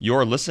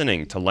You're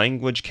listening to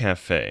Language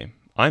Café.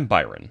 I'm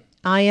Byron.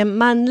 I am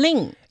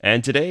Manling.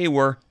 And today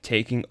we're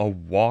taking a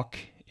walk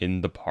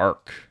in the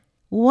park.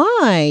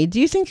 Why?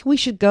 Do you think we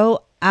should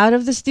go out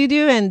of the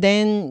studio and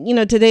then,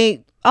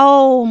 today...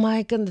 Oh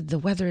my goodness, the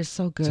weather is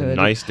so good. It's a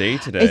nice day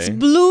today. It's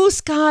blue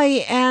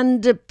sky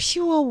and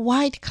pure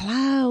white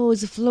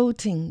clouds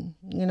floating,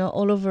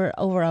 all over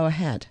our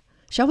head.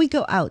 Shall we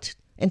go out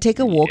and take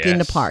a walk in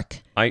the park?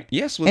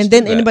 Yes, let's and do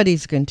then that.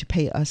 Anybody's going to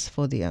pay us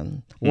for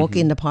the walk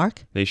in the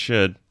park? They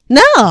should.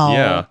 No.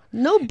 Yeah.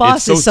 No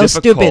boss is so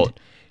stupid.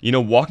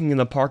 Walking in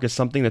the park is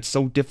something that's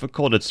so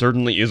difficult. It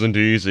certainly isn't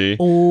easy.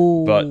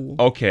 Oh. But,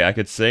 okay, I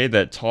could say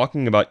that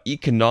talking about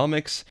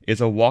economics is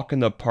a walk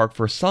in the park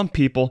for some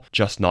people,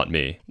 just not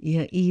me.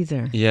 Yeah,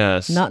 either.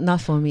 Yes.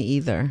 Not for me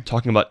either.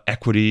 Talking about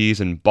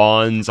equities and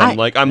bonds, I'm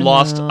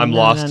lost. I'm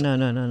lost.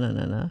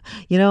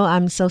 No.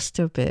 I'm so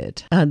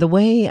stupid. The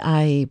way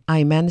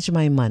I manage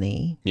my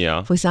money.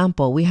 Yeah. For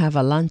example, we have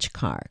a lunch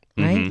card,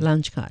 right? Mm-hmm.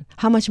 Lunch card.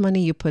 How much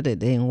money you put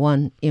it in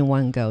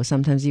one go?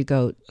 Sometimes you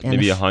go...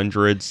 Maybe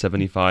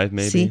 175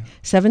 maybe. See,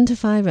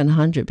 75 and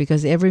 100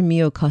 because every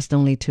meal costs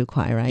only 2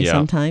 kwai, right? Yeah.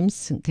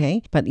 Sometimes,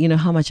 okay? But you know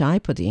how much I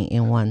put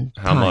in one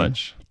How time?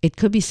 much? It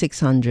could be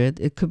 600.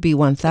 It could be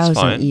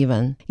 1,000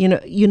 even.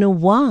 You know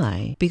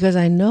why? Because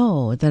I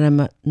know that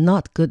I'm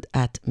not good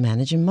at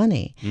managing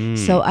money.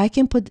 So I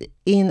can put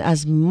in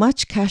as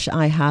much cash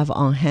I have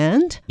on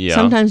hand. Yeah.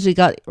 Sometimes we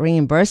got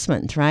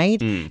reimbursement, right?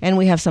 And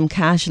we have some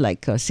cash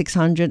like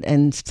 600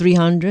 and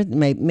 300,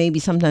 maybe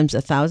sometimes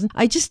 1,000.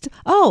 I just,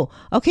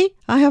 okay,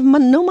 I have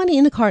no money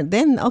in the card.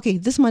 Then, okay,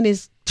 this money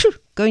is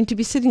going to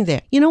be sitting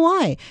there. You know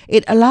why?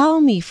 It allowed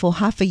me for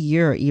half a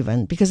year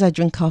even because I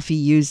drink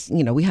coffee,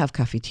 we have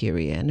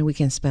cafeteria and we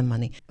can spend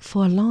money.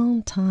 For a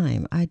long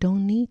time, I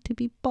don't need to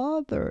be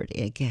bothered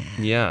again.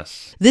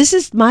 Yes. This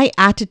is my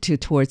attitude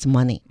towards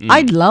money.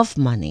 I love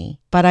money,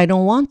 but I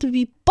don't want to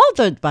be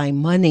bothered by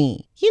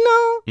money.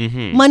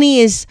 Money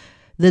is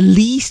the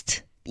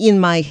least in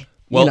my...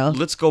 Well,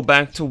 let's go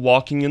back to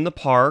walking in the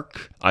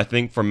park. I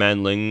think for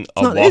Manling,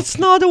 it's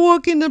not a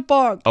walk in the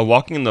park. A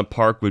walking in the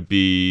park would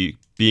be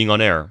being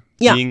on air,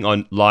 being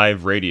on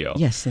live radio.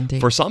 Yes,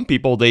 indeed. For some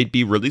people, they'd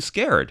be really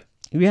scared.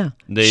 Yeah,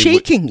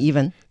 shaking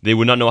even. They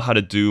would not know how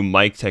to do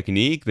mic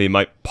technique. They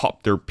might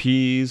pop their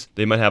P's.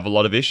 They might have a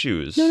lot of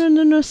issues.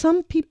 No.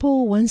 Some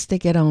people, once they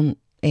get on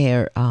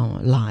air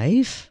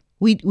live,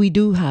 we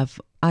do have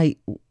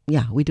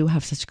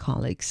such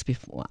colleagues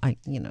before.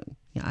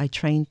 I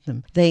trained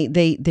them.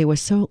 They were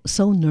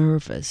so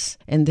nervous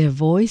and their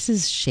voice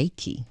is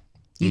shaky.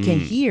 You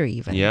can hear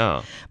even.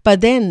 Yeah.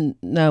 But then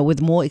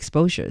with more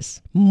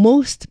exposures,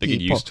 They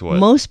get used to it.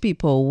 Most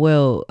people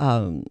will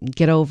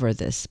get over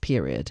this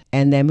period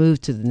and then move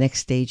to the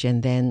next stage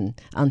and then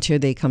until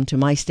they come to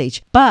my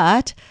stage.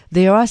 But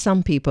there are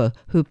some people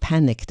who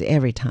panicked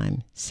every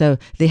time. So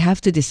they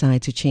have to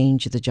decide to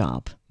change the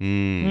job.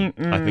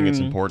 I think it's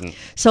important.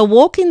 So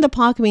walk in the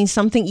park means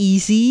something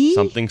easy.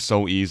 Something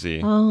so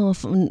easy.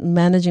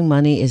 Managing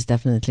money is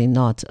definitely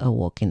not a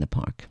walk in the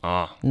park.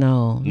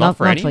 No, not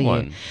for anyone.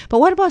 anyone. For you. But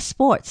what about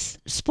sports?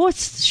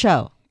 Sports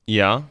show.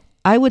 Yeah.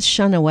 I would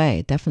shun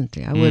away,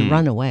 definitely. I would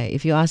run away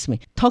if you ask me.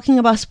 Talking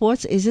about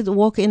sports, is it a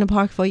walk in the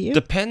park for you?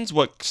 Depends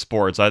what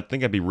sports. I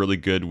think I'd be really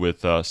good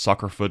with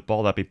soccer,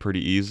 football. That'd be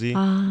pretty easy.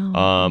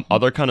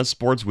 Other kind of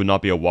sports would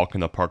not be a walk in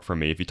the park for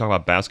me. If you talk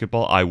about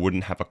basketball, I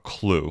wouldn't have a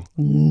clue.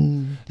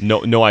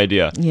 No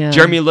idea. Yeah.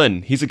 Jeremy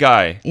Lin, he's a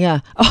guy.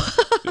 Yeah.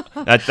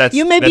 That's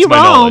you may that's be my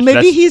wrong. knowledge.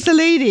 Maybe he's a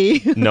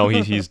lady. No,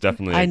 he's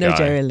definitely a guy. I know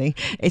Jerry Lee.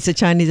 It's a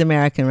Chinese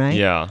American, right?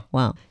 Yeah.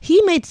 Wow. He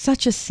made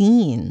such a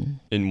scene.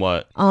 In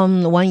what?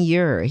 1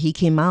 year he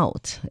came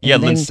out. Yeah,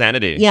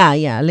 Linsanity.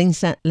 Yeah,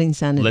 Linsanity.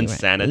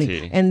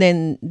 Linsanity. Right? And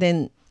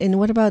then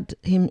what about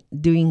him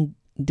doing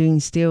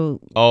still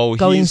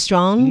going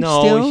strong?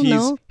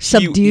 No,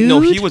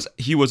 Subdued?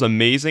 He was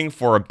amazing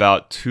for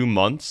about 2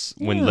 months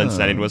when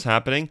Linsanity was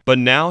happening, but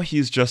now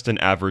he's just an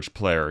average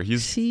player.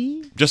 He's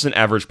just an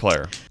average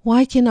player.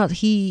 Why cannot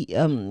he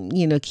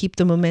keep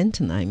the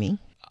momentum, I mean?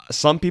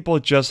 Some people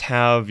just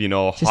have,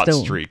 hot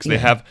streaks.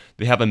 Yeah.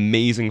 They have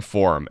amazing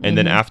form. And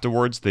then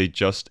afterwards,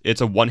 it's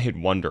a one-hit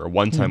wonder, a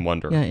one-time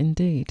wonder. Yeah,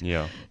 indeed.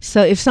 Yeah.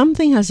 So if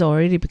something has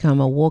already become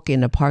a walk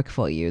in the park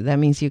for you, that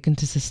means you can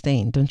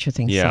sustain, don't you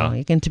think so?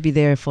 You can to be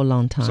there for a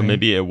long time. So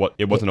maybe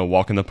it wasn't a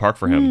walk in the park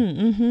for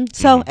him.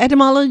 So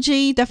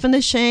etymology,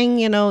 definition,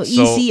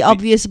 easy,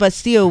 obvious, but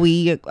still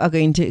we are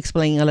going to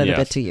explain a little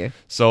bit to you.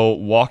 So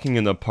walking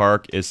in the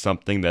park is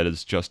something that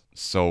is just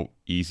so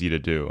easy to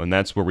do, and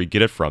that's where we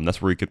get it from.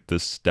 That's where we get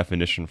this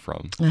definition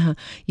from.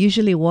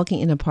 Usually walking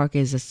in a park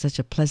is such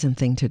a pleasant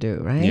thing to do,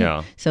 right?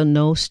 Yeah. So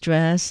no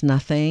stress,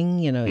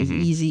 nothing, it's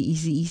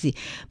easy.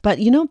 But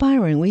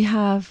Byron, we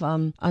have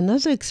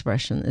another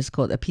expression. It's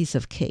called a piece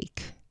of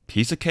cake.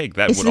 Piece of cake,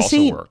 that would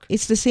also work.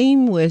 It's the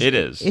same with... It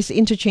is. It's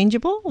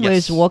interchangeable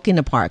Yes. with walk in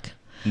the park.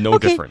 No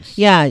difference.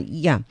 Yeah.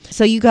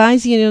 So you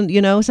guys,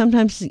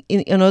 sometimes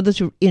in order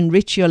to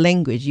enrich your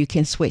language, you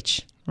can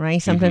switch.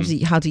 right? Sometimes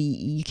you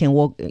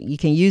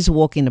can use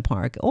walk in the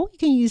park, or you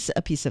can use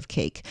a piece of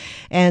cake.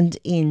 And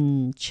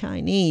in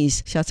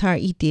Chinese, 小菜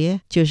一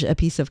碟就是 a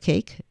piece of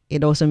cake.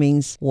 It also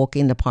means walk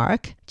in the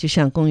park. 就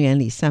像公园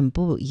里散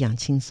步一样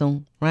轻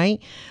松, right?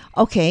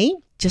 Okay,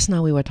 just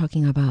now we were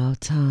talking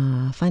about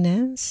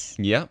finance,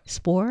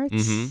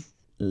 sports.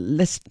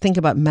 Let's think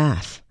about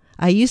math.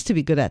 I used to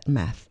be good at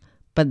math,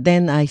 but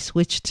then I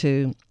switched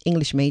to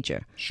English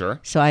major. Sure.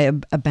 So I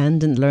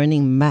abandoned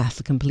learning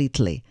math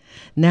completely.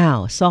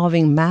 Now,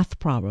 solving math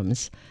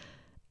problems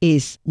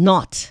is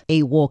not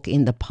a walk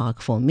in the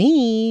park for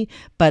me,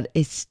 but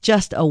it's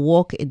just a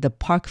walk in the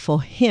park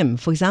for him.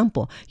 For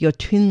example, your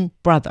twin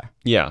brother.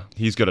 Yeah,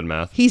 he's good at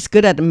math. He's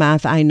good at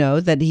math. I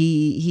know that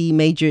he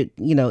majored,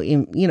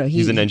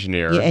 he's an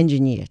engineer. Yeah,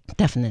 engineer,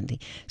 definitely.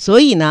 所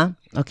以呢,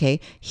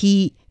 okay,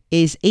 he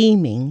is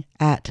aiming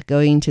at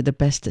going to the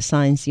best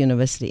science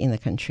university in the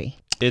country.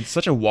 It's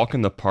such a walk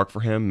in the park for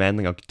him.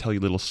 Manling, I'll tell you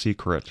a little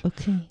secret.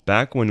 Okay.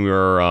 Back when we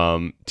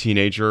were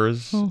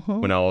teenagers,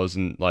 when I was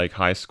in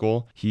high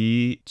school,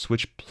 he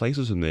switched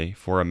places with me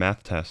for a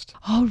math test.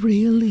 Oh,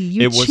 really?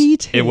 You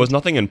cheated? It was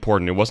nothing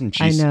important. It wasn't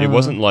I know. It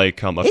wasn't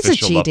official It's a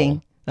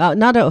cheating. level.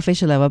 Not an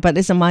official level, but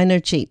it's a minor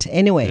cheat.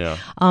 Anyway,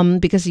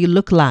 because you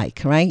look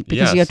like, right?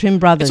 Because you're twin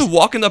brothers. It's a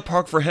walk in the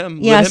park for him.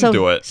 Yeah, Let him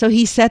do it. So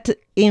he set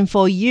in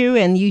for you,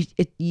 and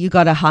you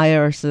got a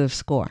higher sort of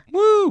score.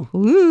 Woo!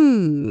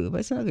 But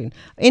it's not good.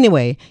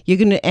 Anyway, you're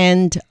going to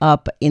end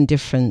up in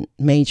different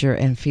major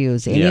and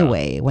fields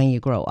anyway when you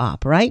grow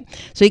up, right?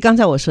 所以刚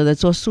才我说的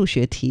做数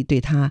学题对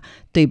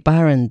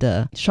Byron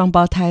的双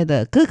胞胎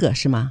的哥哥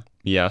是吗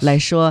？Yes. 来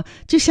说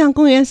就像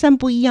公园散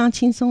步一样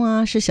轻松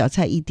啊，是小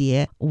菜一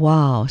碟。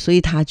哇，所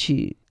以他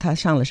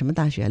上了什么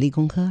大学？理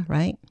工科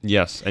right?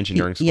 Yes,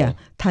 engineering school. Yeah,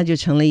 他就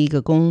成了一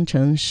个工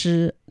程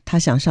师，他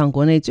想上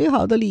国内最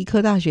好的理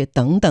科大学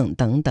等等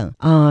等等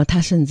啊，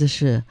他甚至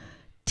是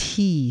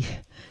替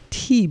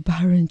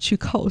Byron 去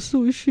考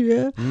数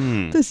学。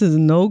This is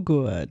no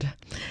good.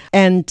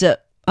 And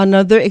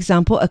another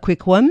example, a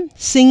quick one,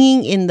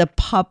 singing in the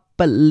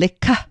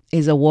public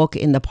is a walk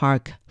in the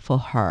park for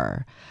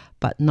her,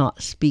 but not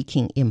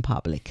speaking in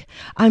public.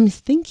 I'm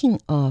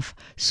thinking of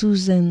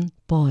Susan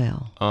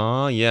Boyle.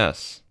 Ah,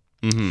 yes.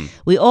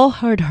 We all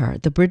heard her,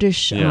 the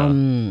British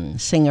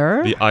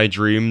singer. The I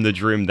Dream, the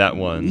Dream, that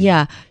one.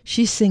 Yeah,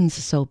 she sings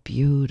so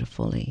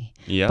beautifully.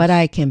 Yes. But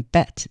I can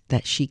bet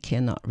that she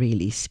cannot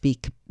really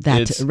speak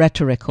that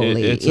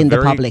rhetorically in the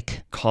public. It's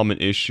a very common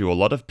issue. A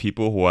lot of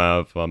people who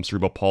have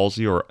cerebral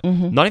palsy, or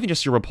not even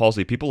just cerebral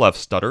palsy, people who have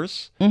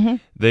stutters,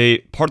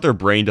 part of their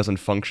brain doesn't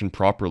function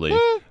properly.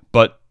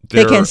 But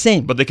they can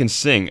sing. But they can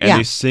sing, and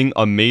they sing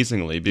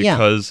amazingly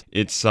because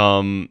it's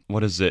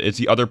what is it? It's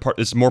the other part.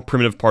 It's a more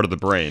primitive part of the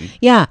brain.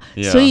 Yeah.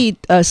 所以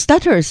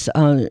stutters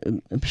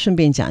顺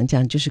便讲一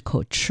讲就是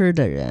口吃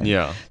的人。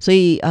Yeah. 所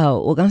以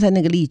我刚才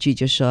那个例句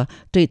就说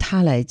对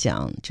他来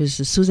讲就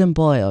是 Susan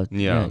Boyle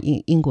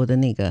英国的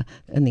那个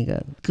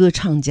歌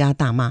唱家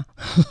大妈。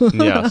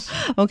Yes.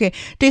 OK，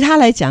 对他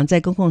来讲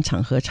在公共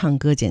场合唱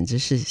歌简直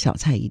是小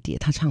菜一碟，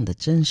他唱的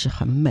真是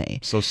很美。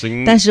So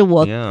singing, 但是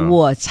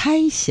我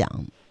猜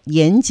想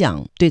演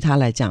讲对他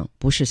来讲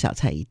不是小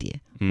菜一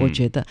碟，我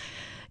觉得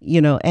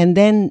and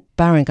then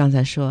Byron 刚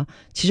才说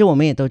其实我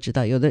们也都知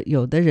道有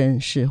的人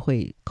是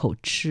会口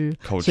吃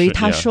所以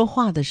他说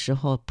话的时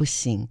候不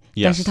行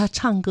但是他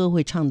唱歌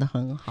会唱得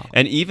很好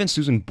And even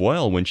Susan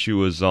Boyle, when she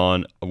was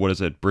on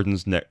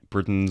Britain's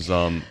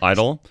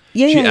Idol,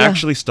 she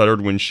actually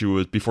stuttered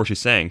before she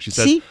sang. She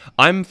said,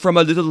 I'm from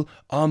a little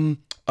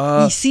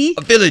a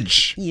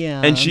village.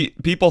 Yeah. And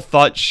people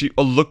thought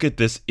look at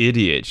this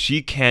idiot.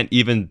 She can't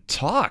even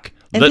talk.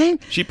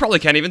 She probably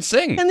can't even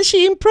sing. And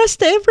she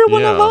impressed every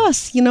one of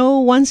us,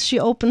 once she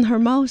opened her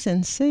mouth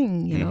and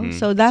sing,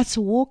 So that's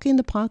walk in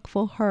the park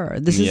for her.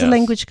 This is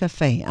Language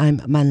Cafe.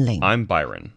 I'm Manling. I'm Byron.